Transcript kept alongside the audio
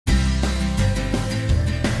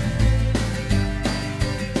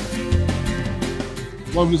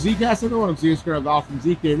Welcome to ZKast, everyone. I'm ZKast from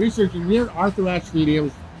ZK Research, and here at Arthur Ashe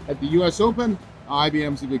Stadium at the US Open.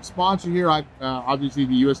 IBM's a big sponsor here. Obviously,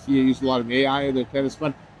 the USTA used a lot of AI in their tennis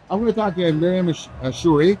fund. I'm going to talk to Maryam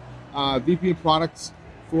Ashoori, VP of Products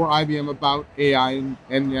for IBM, about AI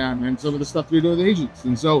and some of the stuff you're doing with agents.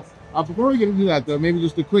 And so, before we get into that, though, maybe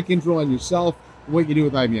just a quick intro on yourself and what you do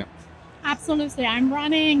with IBM. Absolutely. I'm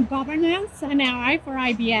running governance and AI for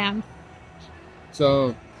IBM.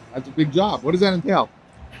 So, that's a big job. What does that entail?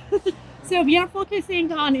 So we are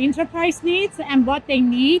focusing on enterprise needs and what they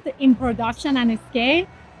need in production and scale,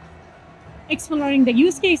 exploring the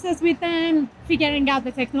use cases with them, figuring out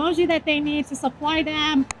the technology that they need to supply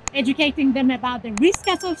them, educating them about the risk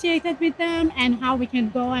associated with them, and how we can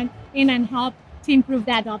go in and help to improve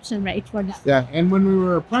the adoption rate for them. Yeah, and when we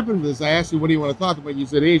were prepping this, I asked you, what do you want to talk about? You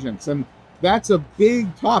said agents, and that's a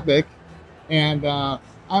big topic. And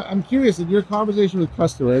I'm curious, in your conversation with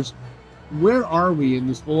customers, where are we in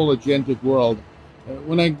this whole agentic world?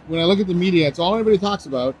 When I look at the media, it's all everybody talks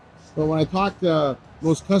about. But when I talk to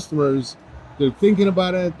most customers, they're thinking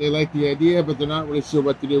about it, they like the idea, but they're not really sure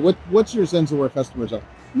what to do. What's your sense of where customers are?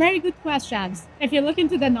 Very good questions. If you look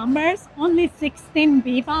into the numbers, only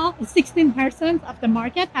 16% of the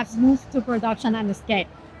market has moved to production and scale.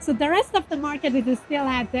 So the rest of the market is still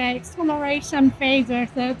at the exploration phase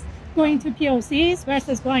versus going to POCs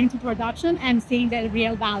versus going to production and seeing the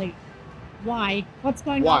real value. Why? What's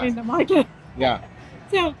going on in the market? Yeah.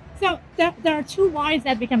 So there are two whys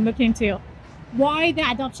that we can look into. Why the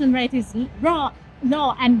adoption rate is low,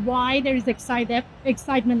 and why there is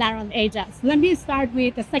excitement around agents. Let me start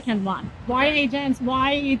with the second one. Why agents?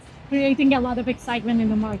 Why it's creating a lot of excitement in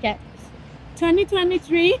the market?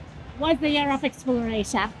 2023 was the year of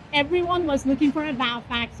exploration. Everyone was looking for a wow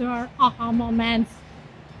factor, aha moments.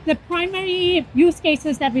 The primary use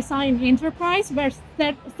cases that we saw in enterprise were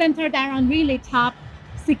centered around really top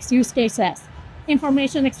 6 use cases: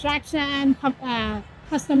 information extraction,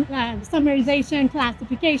 custom summarization,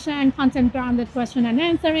 classification, content-grounded question and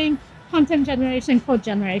answering, content generation, code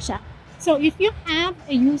generation. So if you have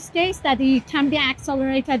a use case that it can be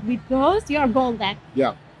accelerated with those, you're golden.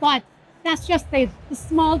 Yeah. But that's just a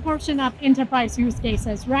small portion of enterprise use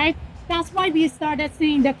cases, right? That's why we started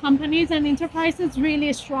seeing the companies and enterprises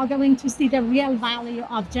really struggling to see the real value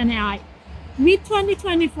of GenAI. With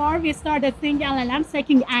 2024, we started seeing LLMs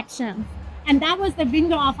taking action. And that was the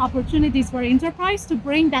window of opportunities for enterprise to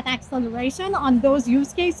bring that acceleration on those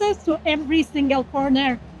use cases to every single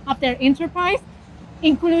corner of their enterprise,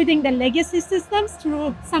 including the legacy systems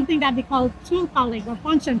through something that we call tool calling or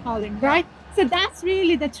function calling, right? So that's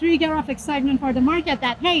really the trigger of excitement for the market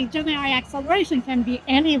that, hey, GenAI acceleration can be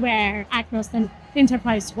anywhere across the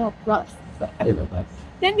enterprise workflows.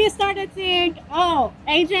 Then we started seeing,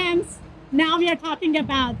 agents. Now we are talking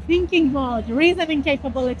about thinking mode, reasoning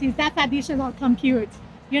capabilities. That's additional compute.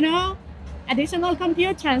 Additional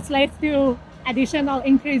compute translates to additional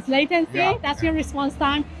increased latency. Yeah. That's your response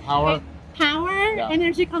time. Power, yeah.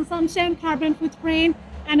 Energy consumption, carbon footprint,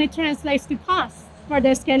 and it translates to cost for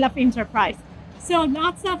the scale of enterprise. So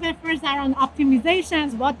lots of efforts around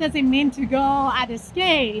optimizations. What does it mean to go at a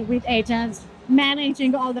scale with agents,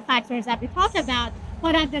 managing all the factors that we talked about,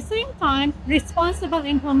 but at the same time, responsible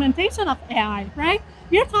implementation of AI, right?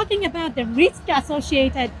 We're talking about the risk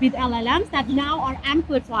associated with LLMs that now are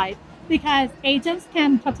amplified because agents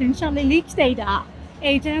can potentially leak data.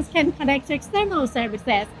 Agents can connect to external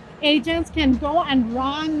services. Agents can go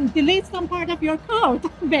and delete some part of your code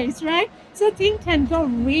base, right? So things can go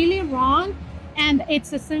really wrong, and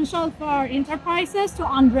it's essential for enterprises to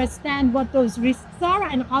understand what those risks are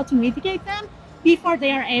and how to mitigate them before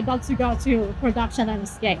they are able to go to production and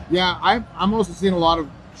scale. Yeah, I'm also seeing a lot of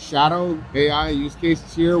shadow AI use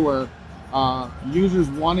cases here where users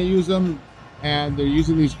want to use them, and they're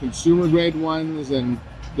using these consumer grade ones, and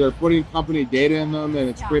they're putting company data in them, and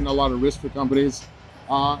it's creating a lot of risk for companies.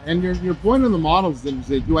 And your point on the models,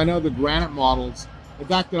 I know the Granite models. In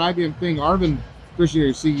fact, at IBM thing, Arvind Krishna,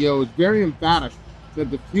 your CEO, is very emphatic that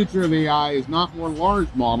the future of AI is not more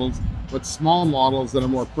large models, but small models that are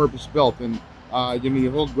more purpose-built. And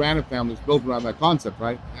your whole Granite family is built around that concept,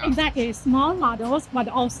 right? Yeah. Exactly. Small models, but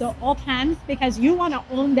also open, because you want to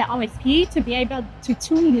own the OSP to be able to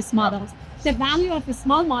tune these models. The value of the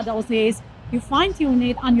small models is you fine-tune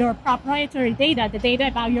it on your proprietary data, the data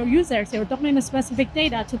about your users, your domain-specific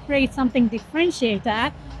data, to create something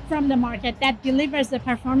differentiated from the market that delivers the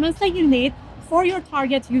performance that you need for your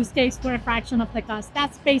target use case for a fraction of the cost.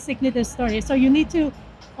 That's basically the story. So you need to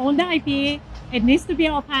own the IP, it needs to be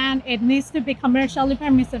open, it needs to be commercially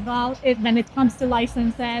permissible when it comes to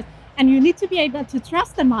licenses, and you need to be able to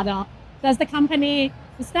trust the model. Does the company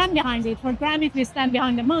stand behind it. For Granite, we stand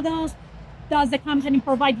behind the models. Does the company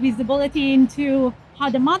provide visibility into how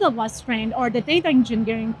the model was trained or the data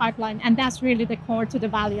engineering pipeline? And that's really the core to the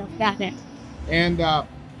value of Granite. And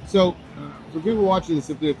so people watching this,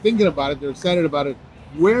 if they're thinking about it, they're excited about it,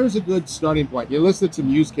 where's a good starting point? You listed some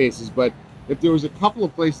use cases, but if there was a couple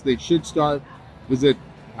of places they should start, is it,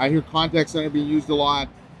 I hear contact center being used a lot,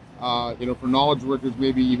 for knowledge workers,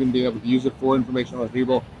 maybe even being able to use it for information on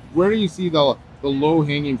people. Where do you see the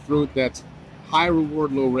low-hanging fruit that's high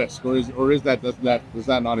reward, low risk, or does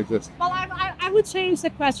that not exist? Well, I would change the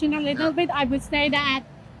question a little bit. I would say that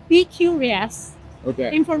be curious.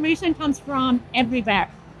 Okay. Information comes from everywhere.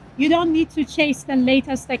 You don't need to chase the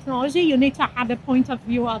latest technology. You need to have a point of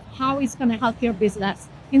view of how it's going to help your business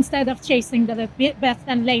instead of chasing the best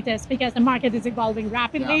and latest, because the market is evolving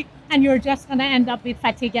rapidly and you're just going to end up with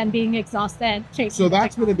fatigue and being exhausted chasing. So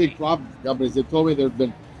that's been a big problem for companies. They've told me they've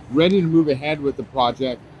been ready to move ahead with the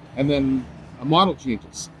project, and then a model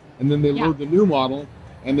changes, and then they load the new model,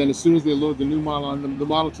 and then as soon as they load the new model on them, the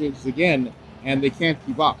model changes again, and they can't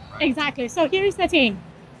keep up. Right? Exactly. So here's the thing,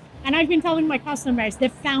 and I've been telling my customers, the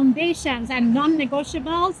foundations and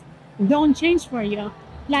non-negotiables don't change for you.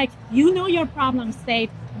 Like, your problem state,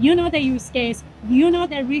 the use case,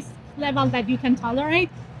 the risk level that you can tolerate.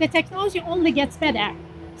 The technology only gets better.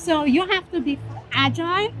 So you have to be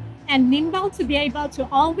agile and nimble to be able to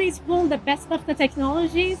always pull the best of the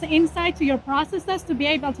technologies inside to your processes to be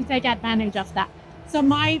able to take advantage of that. So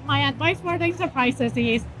my advice for the enterprises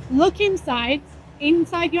is look inside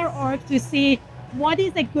your org to see what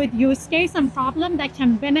is a good use case and problem that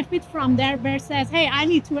can benefit from there versus, hey, I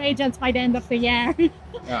need 2 agents by the end of the year.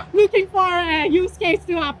 Looking for a use case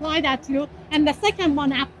to apply that to. And the second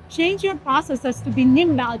one, change your processes to be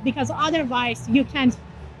nimble, because otherwise you can't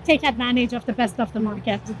take advantage of the best of the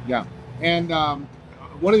market. Yeah. And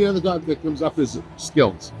one of the other topics that comes up is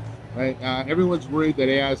skills, right? Everyone's worried that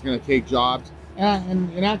AI is going to take jobs.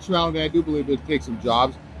 And in actuality, I do believe it takes some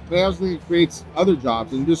jobs, but I also think it creates other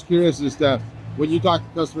jobs. And I'm just curious as to, when you talk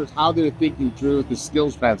to customers, how they're thinking through the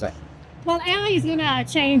skills transaction. Well, AI is going to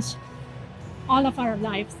change all of our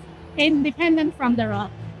lives, independent from the role.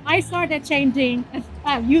 I started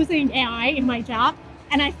using AI in my job,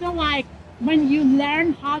 and I feel like when you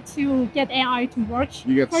learn how to get AI to work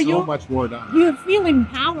you get so much more done. You feel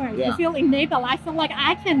empowered, you feel enabled. I feel like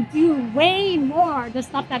I can do way more the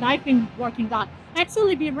stuff that I've been working on.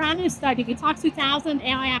 Actually, we ran a study. We talked to 1,000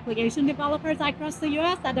 AI application developers across the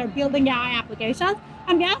US that are building AI applications.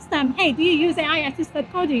 And we asked them, hey, do you use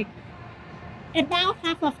AI-assisted coding? About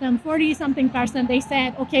half of them, 40-something%, they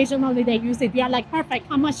said occasionally they use it. We are like, perfect.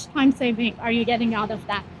 How much time saving are you getting out of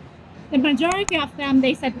that? The majority of them,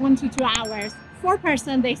 they said 1 to 2 hours.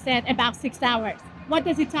 4%, they said about 6 hours. What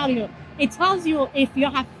does it tell you? It tells you if you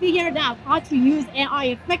have figured out how to use AI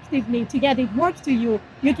effectively to get it work to you,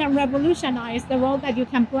 you can revolutionize the role that you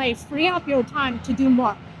can play, free up your time to do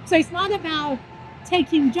more. So it's not about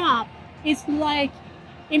taking job. It's like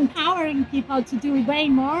empowering people to do way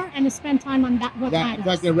more and spend time on that. In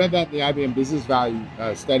fact, I read that in the IBM Business Value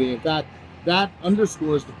study. In fact, that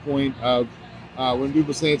underscores the point of when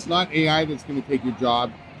people say it's not AI that's going to take your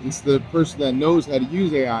job, it's the person that knows how to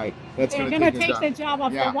use AI that's going to take the job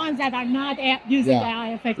of the ones that are not using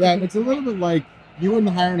AI effectively. Yeah, it's a little bit like you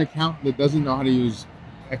wouldn't hire an accountant that doesn't know how to use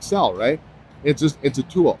Excel, right? It's a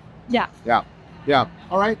tool. Yeah.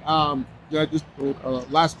 All right. Just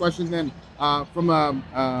last question then. From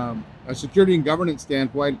a security and governance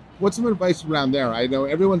standpoint, what's some advice around there? I know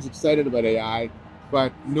everyone's excited about AI,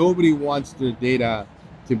 but nobody wants their data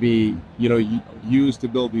to be, used to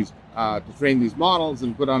build these, to train these models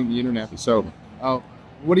and put on the internet. So,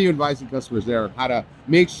 what are you advising customers there on how to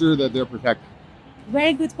make sure that they're protected?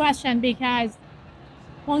 Very good question, because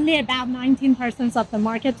only about 19% of the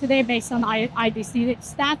market today, based on IDC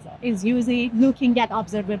stats, is usually looking at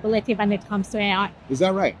observability when it comes to AI. Is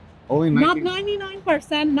that right? Only 19? Not 99%,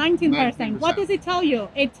 19%. What does it tell you?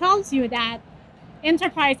 It tells you that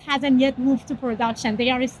enterprise hasn't yet moved to production.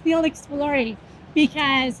 They are still exploring,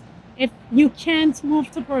 because if you can't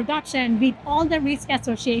move to production with all the risk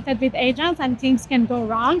associated with agents, and things can go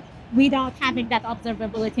wrong without having that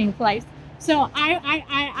observability in place. So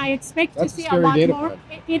I expect to see a lot more.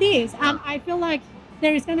 It is. I feel like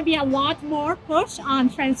there is going to be a lot more push on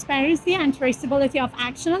transparency and traceability of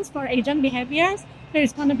actions for agent behaviors.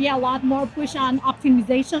 There's going to be a lot more push on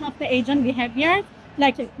optimization of the agent behavior.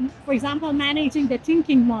 Like, for example, managing the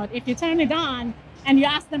thinking mode. If you turn it on and you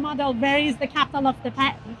ask the model, where is the capital of the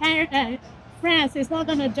France, it's not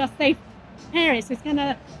going to just say Paris. It's going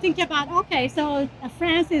to think about, okay, so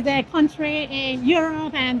France is a country in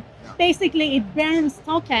Europe, and basically it burns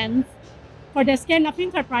tokens For the scale of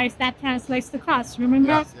enterprise, that translates to cost, remember?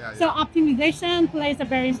 Yes, yeah, So optimization plays a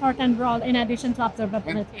very important role in addition to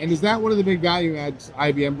observability. And is that one of the big value adds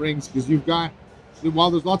IBM brings? Because you've got,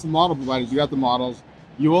 while there's lots of model providers, you got the models,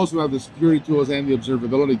 you also have the security tools and the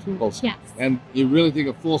observability tools. Yes. And you really take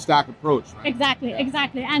a full stack approach, right? Exactly,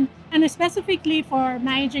 exactly. And specifically for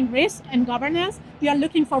managing risk and governance, we are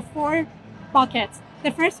looking for 4 buckets.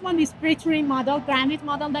 The first one is proprietary model, Granite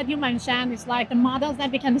model that you mentioned. It's like the models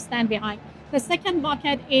that we can stand behind. The second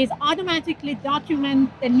bucket is automatically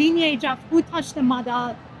document the lineage of who touched the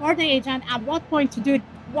model or the agent at what point to do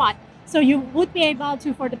what. So you would be able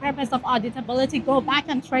to, for the purpose of auditability, go back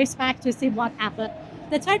and trace back to see what happened.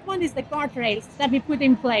 The third one is the guardrails that we put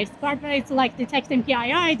in place. Guardrails like detecting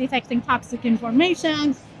PII, detecting toxic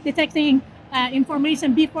information, detecting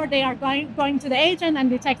information before they are going to the agent, and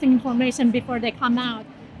detecting information before they come out.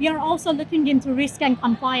 We are also looking into risk and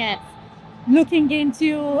compliance, looking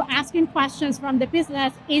into asking questions from the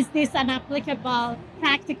business. Is this an applicable,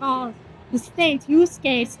 practical state use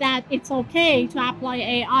case that it's okay to apply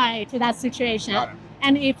AI to that situation?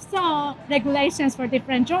 And if so, regulations for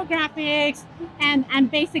different geographics,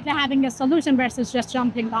 and basically having a solution versus just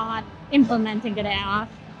jumping on implementing it AI.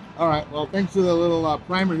 All right. Well, thanks for the little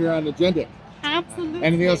primer here on agentic. Absolutely.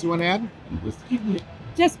 Anything else you want to add?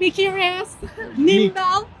 Just be curious,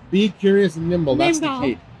 nimble. Be curious and nimble. That's the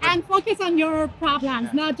key. And focus on your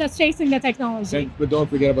problems, not just chasing the technology. But don't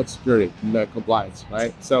forget about security and compliance,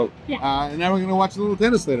 right? So, and now we're going to watch a little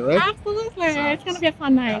tennis later, right? Absolutely. So, it's going to be a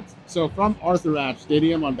fun night. So from Arthur Ashe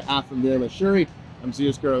Stadium, on behalf of Maryam Ashoori, I'm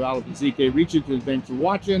CEO Scarlett with ZK. Reach it, and thanks for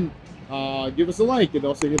watching. Give us a like and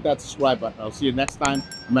also hit that subscribe button. I'll see you next time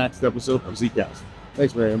on the next episode of ZKast.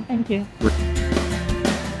 Thanks, Maryam. Thank you.